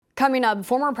Coming up,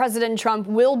 former President Trump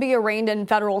will be arraigned in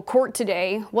federal court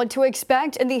today. What to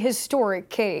expect in the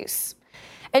historic case.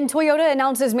 And Toyota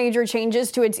announces major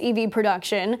changes to its EV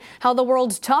production, how the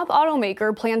world's top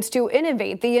automaker plans to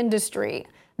innovate the industry.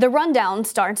 The rundown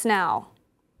starts now.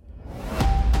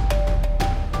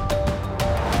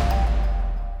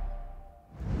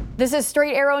 This is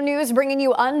Straight Arrow News, bringing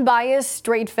you unbiased,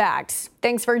 straight facts.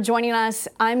 Thanks for joining us.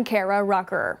 I'm Kara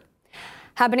Rucker.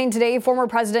 Happening today, former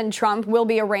President Trump will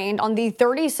be arraigned on the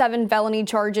 37 felony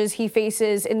charges he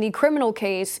faces in the criminal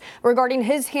case regarding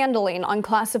his handling on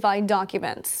classified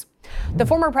documents. The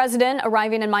former president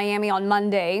arriving in Miami on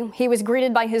Monday, he was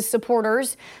greeted by his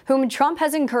supporters, whom Trump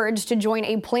has encouraged to join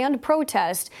a planned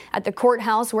protest at the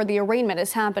courthouse where the arraignment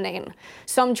is happening.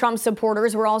 Some Trump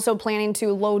supporters were also planning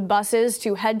to load buses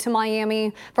to head to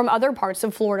Miami from other parts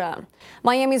of Florida.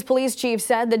 Miami's police chief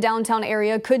said the downtown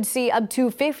area could see up to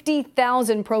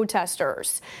 50,000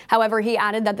 protesters. However, he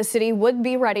added that the city would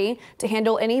be ready to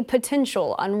handle any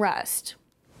potential unrest.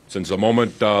 Since the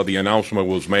moment the announcement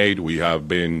was made, we have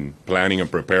been planning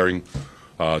and preparing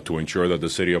to ensure that the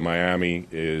city of Miami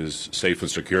is safe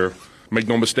and secure. Make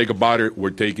no mistake about it, we're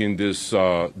taking this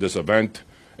event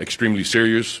extremely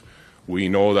serious. We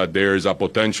know that there is a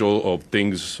potential of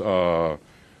things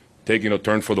taking a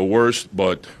turn for the worst,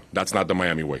 but that's not the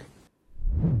Miami way.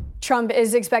 Trump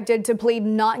is expected to plead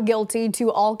not guilty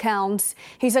to all counts.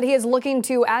 He said he is looking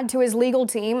to add to his legal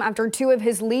team after two of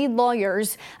his lead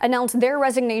lawyers announced their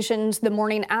resignations the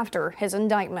morning after his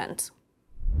indictment.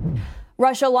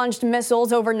 Russia launched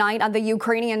missiles overnight at the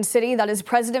Ukrainian city that is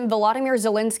President Volodymyr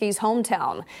Zelensky's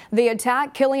hometown. The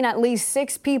attack killing at least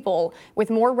 6 people, with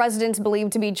more residents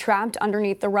believed to be trapped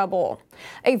underneath the rubble.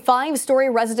 A 5-story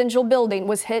residential building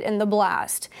was hit in the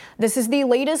blast. This is the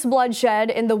latest bloodshed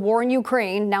in the war in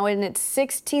Ukraine, now in its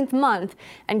 16th month,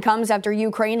 and comes after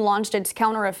Ukraine launched its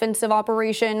counteroffensive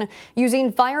operation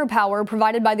using firepower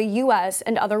provided by the U.S.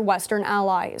 and other Western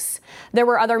allies. There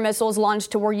were other missiles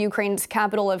launched toward Ukraine's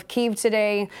capital of Kyiv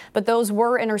today, but those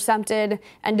were intercepted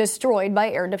and destroyed by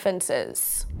air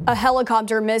defenses. A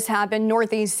helicopter mishap in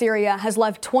northeast Syria has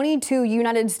left 22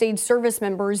 United States service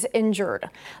members injured.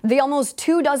 The almost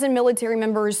 24 military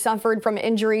members suffered from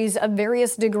injuries of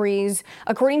various degrees,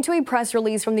 according to a press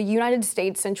release from the United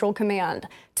States Central Command.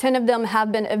 10 of them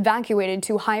have been evacuated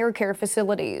to higher care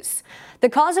facilities. The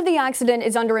cause of the accident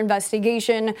is under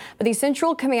investigation, but the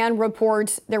Central Command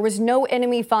reports there was no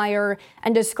enemy fire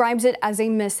and describes it as a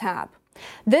mishap.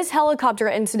 This helicopter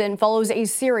incident follows a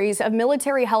series of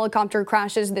military helicopter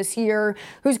crashes this year,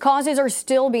 whose causes are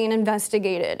still being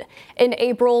investigated. In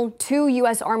April, 2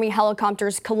 U.S. Army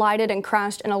helicopters collided and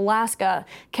crashed in Alaska,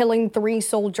 killing 3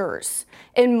 soldiers.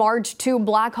 In March, 2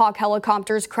 Black Hawk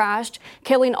helicopters crashed,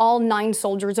 killing all 9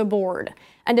 soldiers aboard.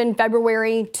 And in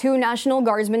February, 2 National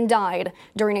Guardsmen died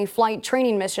during a flight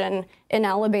training mission in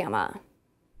Alabama.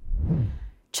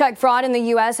 Check fraud in the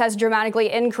U.S. has dramatically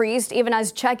increased, even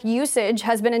as check usage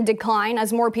has been in decline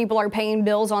as more people are paying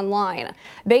bills online.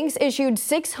 Banks issued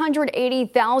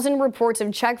 680,000 reports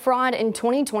of check fraud in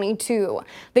 2022.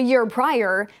 The year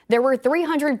prior, there were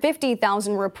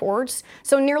 350,000 reports,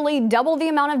 so nearly double the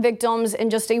amount of victims in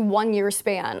just a 1-year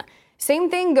span. Same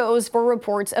thing goes for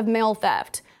reports of mail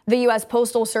theft. The U.S.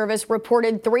 Postal Service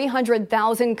reported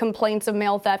 300,000 complaints of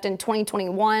mail theft in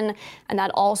 2021, and that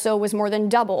also was more than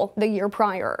double the year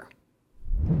prior.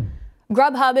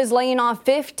 Grubhub is laying off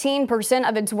 15%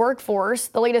 of its workforce,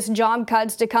 the latest job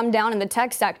cuts to come down in the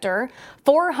tech sector.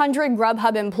 400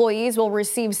 Grubhub employees will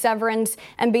receive severance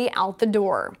and be out the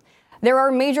door. There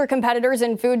are major competitors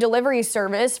in food delivery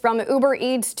service, from Uber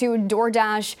Eats to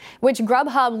DoorDash, which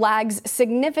Grubhub lags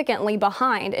significantly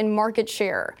behind in market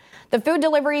share. The food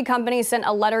delivery company sent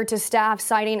a letter to staff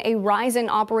citing a rise in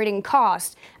operating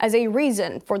costs as a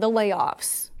reason for the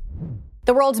layoffs.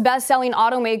 The world's best-selling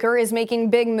automaker is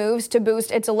making big moves to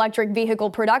boost its electric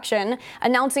vehicle production,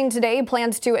 announcing today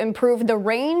plans to improve the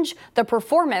range, the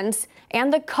performance,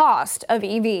 and the cost of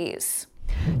EVs.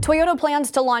 Toyota plans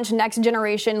to launch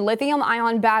next-generation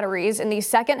lithium-ion batteries in the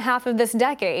second half of this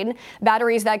decade,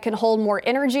 batteries that can hold more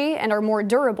energy and are more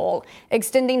durable,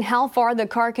 extending how far the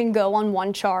car can go on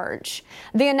one charge.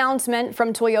 The announcement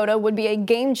from Toyota would be a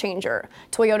game-changer.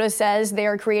 Toyota says they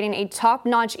are creating a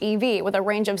top-notch EV with a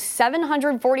range of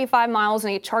 745 miles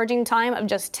and a charging time of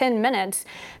just 10 minutes.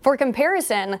 For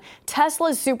comparison,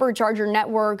 Tesla's supercharger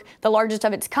network, the largest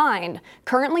of its kind,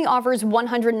 currently offers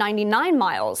 199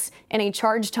 miles and a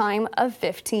charge time of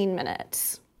 15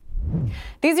 minutes.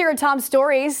 These are your top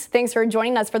stories. Thanks for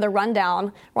joining us for the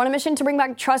rundown. We're on a mission to bring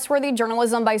back trustworthy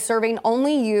journalism by serving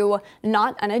only you,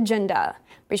 not an agenda.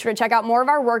 Be sure to check out more of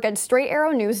our work at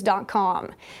straightarrownews.com.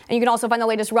 And you can also find the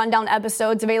latest rundown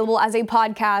episodes available as a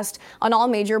podcast on all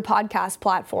major podcast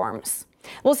platforms.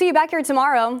 We'll see you back here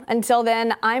tomorrow. Until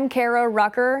then, I'm Kara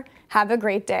Rucker. Have a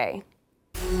great day.